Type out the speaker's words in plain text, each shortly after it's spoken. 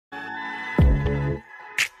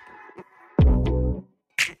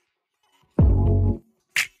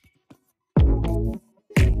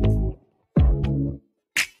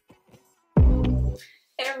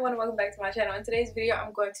everyone and welcome back to my channel. In today's video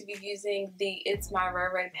I'm going to be using the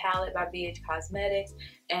It'sMyRayeRaye palette by BH Cosmetics,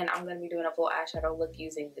 and I'm going to be doing a full eyeshadow look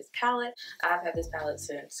using this palette. I've had this palette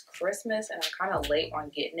since Christmas and I'm kind of late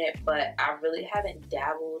on getting it, but I really haven't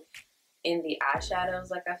dabbled in the eyeshadows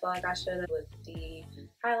like I feel like I should, with the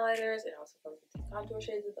highlighters. It also comes with the contour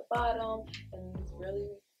shades at the bottom and it's really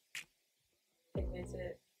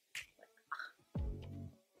pigmented.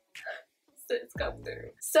 It's come through.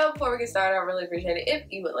 So before we get started, I really appreciate it if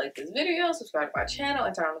you would like this video, subscribe to my channel,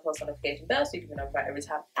 and turn on the post notification bell so you can be notified every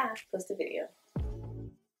time I post a video.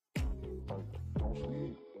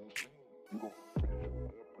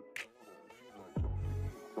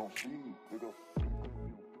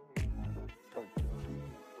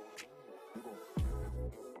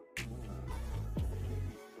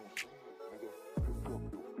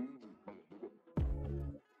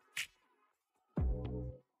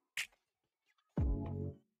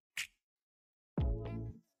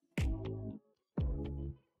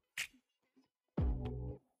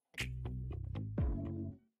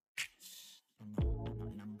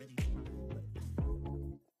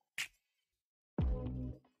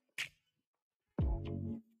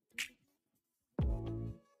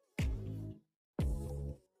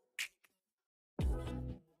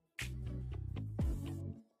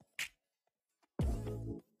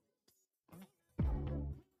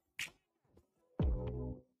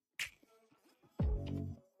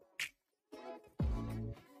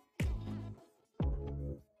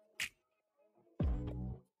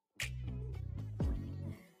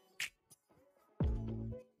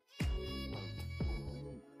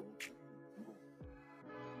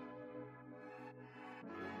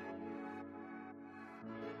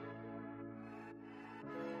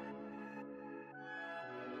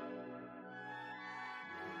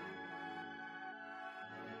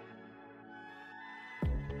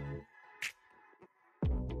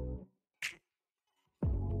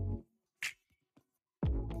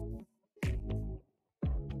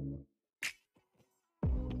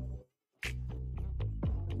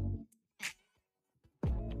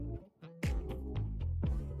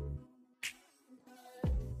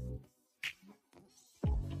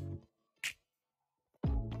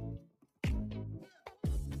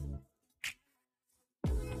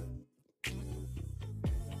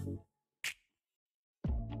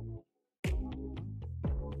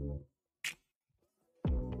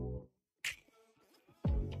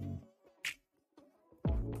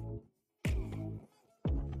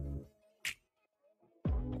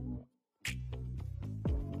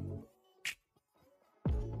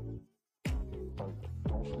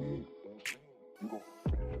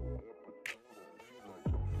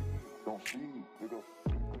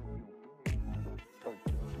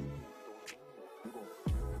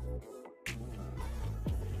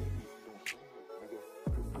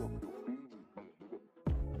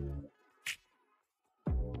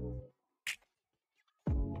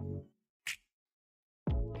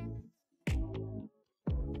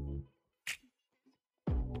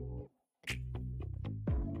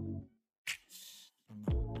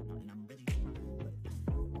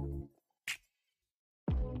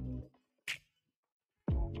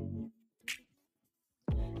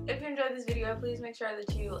 If you enjoyed this video, please make sure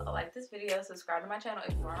that you like this video, subscribe to my channel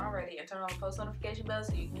if you aren't already, and turn on the post notification bell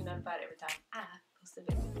so you can be notified every time I post a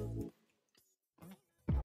video.